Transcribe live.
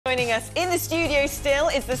Joining us in the studio still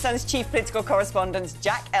is The Sun's chief political correspondent,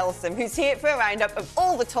 Jack Elsom, who's here for a roundup of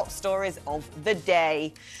all the top stories of the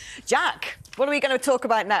day. Jack, what are we going to talk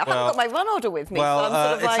about now? I haven't got my run order with me, so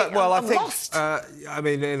I'm sort of I'm lost. I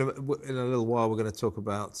mean, in a little while, we're going to talk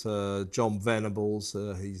about John Venables.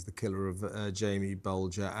 He's the killer of Jamie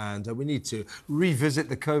Bolger. And we need to revisit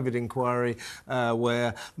the COVID inquiry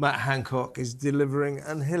where Matt Hancock is delivering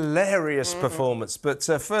an hilarious performance. But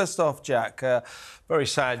first off, Jack, very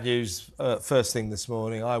sad news. First thing this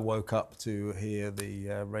morning, I woke up to hear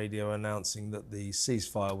the radio announcing that the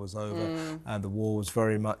ceasefire was over and the war was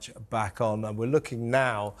very much back on. And we're looking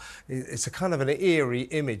now, it's a kind of an eerie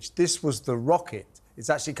image. This was the rocket. It's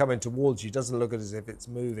actually coming towards you. It doesn't look as if it's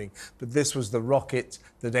moving. But this was the rocket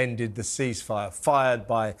that ended the ceasefire, fired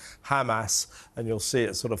by Hamas. And you'll see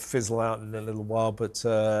it sort of fizzle out in a little while. But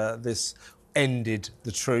this ended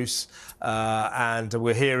the truce. And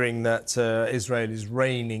we're hearing that Israel is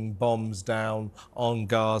raining bombs down on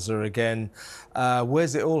Gaza again.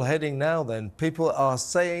 Where's it all heading now, then? People are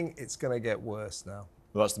saying it's going to get worse now.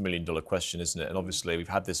 Well, that's the million-dollar question, isn't it? And obviously, we've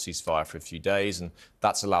had this ceasefire for a few days, and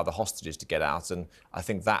that's allowed the hostages to get out. And I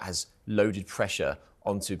think that has loaded pressure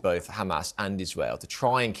onto both Hamas and Israel to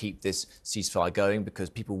try and keep this ceasefire going, because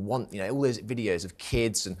people want, all those videos of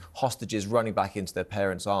kids and hostages running back into their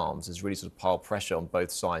parents' arms has really sort of piled pressure on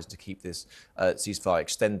both sides to keep this ceasefire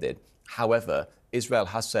extended. However, Israel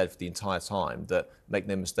has said for the entire time that, make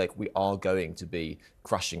no mistake, we are going to be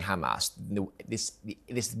crushing Hamas.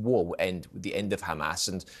 This war will end with the end of Hamas,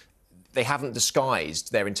 and they haven't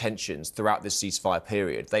disguised their intentions throughout this ceasefire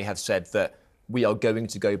period. They have said that we are going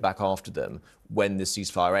to go back after them when the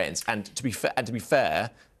ceasefire ends. And to be fair,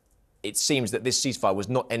 it seems that this ceasefire was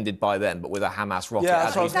not ended by them, but with a Hamas rocket,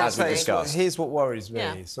 as we discussed. Here's what worries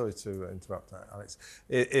me. Sorry to interrupt, Alex.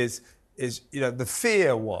 The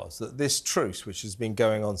fear was that this truce, which has been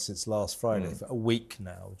going on since last Friday, for a week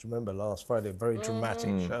now. Do you remember last Friday, a very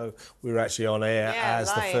dramatic show? We were actually on air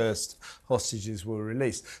as the first hostages were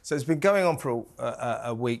released. So it's been going on for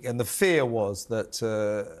a week, and the fear was that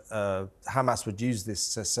Hamas would use this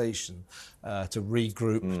cessation to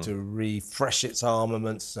regroup, to refresh its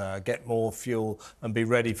armaments, get more fuel and be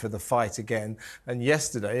ready for the fight again. And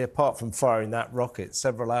yesterday, apart from firing that rocket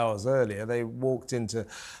several hours earlier, they walked into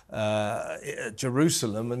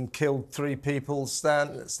Jerusalem and killed 3 people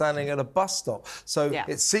standing at a bus stop. So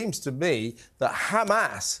it seems to me that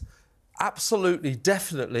Hamas absolutely,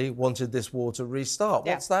 definitely wanted this war to restart.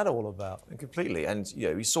 What's that all about? Completely. And,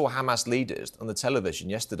 we saw Hamas leaders on the television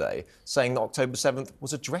yesterday saying that October 7th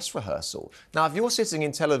was a dress rehearsal. Now, if you're sitting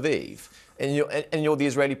in Tel Aviv and you're the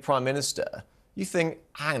Israeli Prime Minister, you think,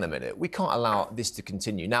 hang on a minute, we can't allow this to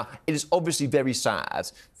continue. Now, it is obviously very sad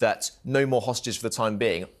that no more hostages for the time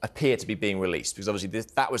being appear to be being released, because obviously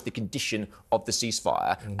that was the condition of the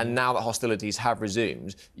ceasefire. And now that hostilities have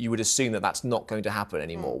resumed, you would assume that that's not going to happen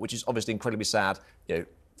anymore, which is obviously incredibly sad,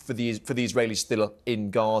 for the Israelis still in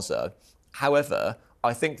Gaza. However,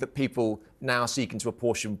 I think that people now seeking to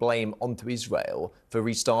apportion blame onto Israel for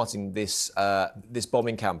restarting this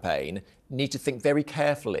bombing campaign need to think very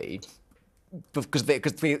carefully, because they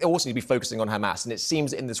also need to be focusing on Hamas. And it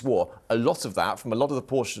seems that in this war, a lot of that, from a lot of the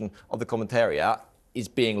portion of the commentariat, is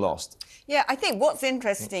being lost. Yeah, I think what's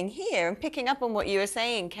interesting here, and picking up on what you were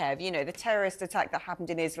saying, Kev, the terrorist attack that happened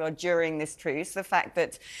in Israel during this truce, the fact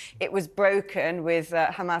that it was broken with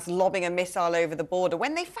Hamas lobbing a missile over the border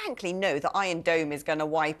when they frankly know the Iron Dome is going to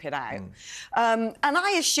wipe it out. And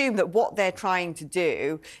I assume that what they're trying to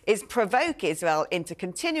do is provoke Israel into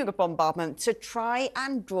continuing a bombardment to try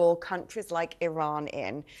and draw countries like Iran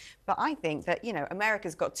in. But I think that,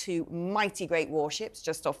 America's got 2 mighty great warships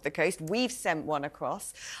just off the coast. We've sent one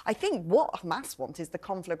across. I think what Hamas want is the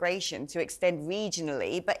conflagration to extend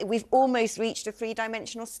regionally, but we've almost reached a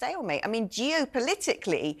 3-dimensional stalemate. I mean,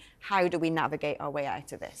 geopolitically, how do we navigate our way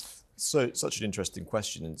out of this? So, such an interesting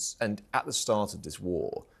question. And at the start of this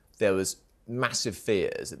war, there was massive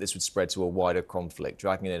fears that this would spread to a wider conflict,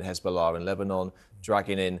 dragging in Hezbollah in Lebanon,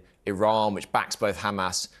 dragging in Iran, which backs both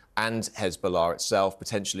Hamas and Hezbollah itself,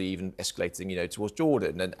 potentially even escalating, towards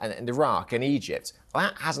Jordan and Iraq and Egypt.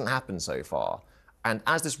 That hasn't happened so far. And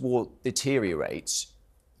as this war deteriorates,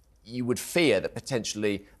 you would fear that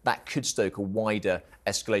potentially that could stoke a wider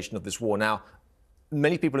escalation of this war. Now,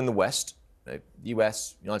 many people in the West,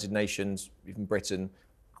 US, United Nations, even Britain,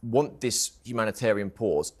 want this humanitarian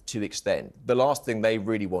pause to extend. The last thing they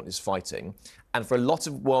really want is fighting. And for a lot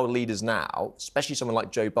of world leaders now, especially someone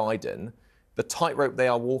like Joe Biden, the tightrope they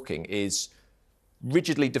are walking is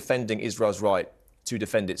rigidly defending Israel's right to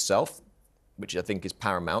defend itself, which I think is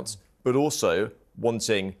paramount, but also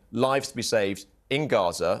wanting lives to be saved in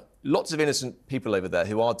Gaza, lots of innocent people over there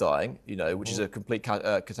who are dying, you know, which is a complete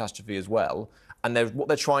catastrophe as well. And what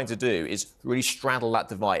they're trying to do is really straddle that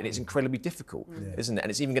divide, and it's incredibly difficult, isn't it? And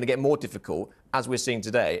it's even going to get more difficult, as we're seeing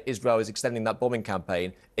today. Israel is extending that bombing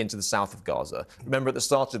campaign into the south of Gaza. Remember, at the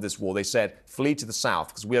start of this war, they said, flee to the south,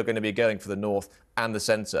 because we are going to be going for the north and the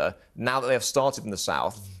centre. Now that they have started in the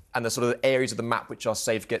south, and the sort of areas of the map which are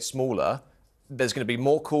safe get smaller, there's going to be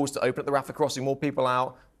more calls to open up the Rafah crossing, more people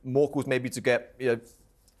out, more calls maybe to get, you know,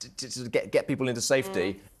 to get people into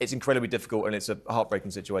safety. It's incredibly difficult, and it's a heartbreaking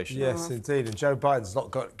situation. Yes, indeed. And Joe Biden's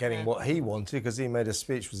not getting what he wanted, because he made a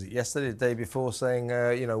speech, was it yesterday, the day before, saying,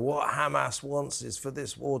 you know, what Hamas wants is for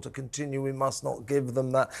this war to continue. We must not give them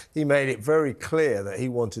that. He made it very clear that he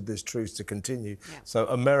wanted this truce to continue. So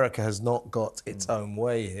America has not got its own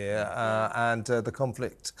way here, and the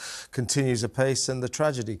conflict continues apace and the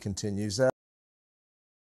tragedy continues.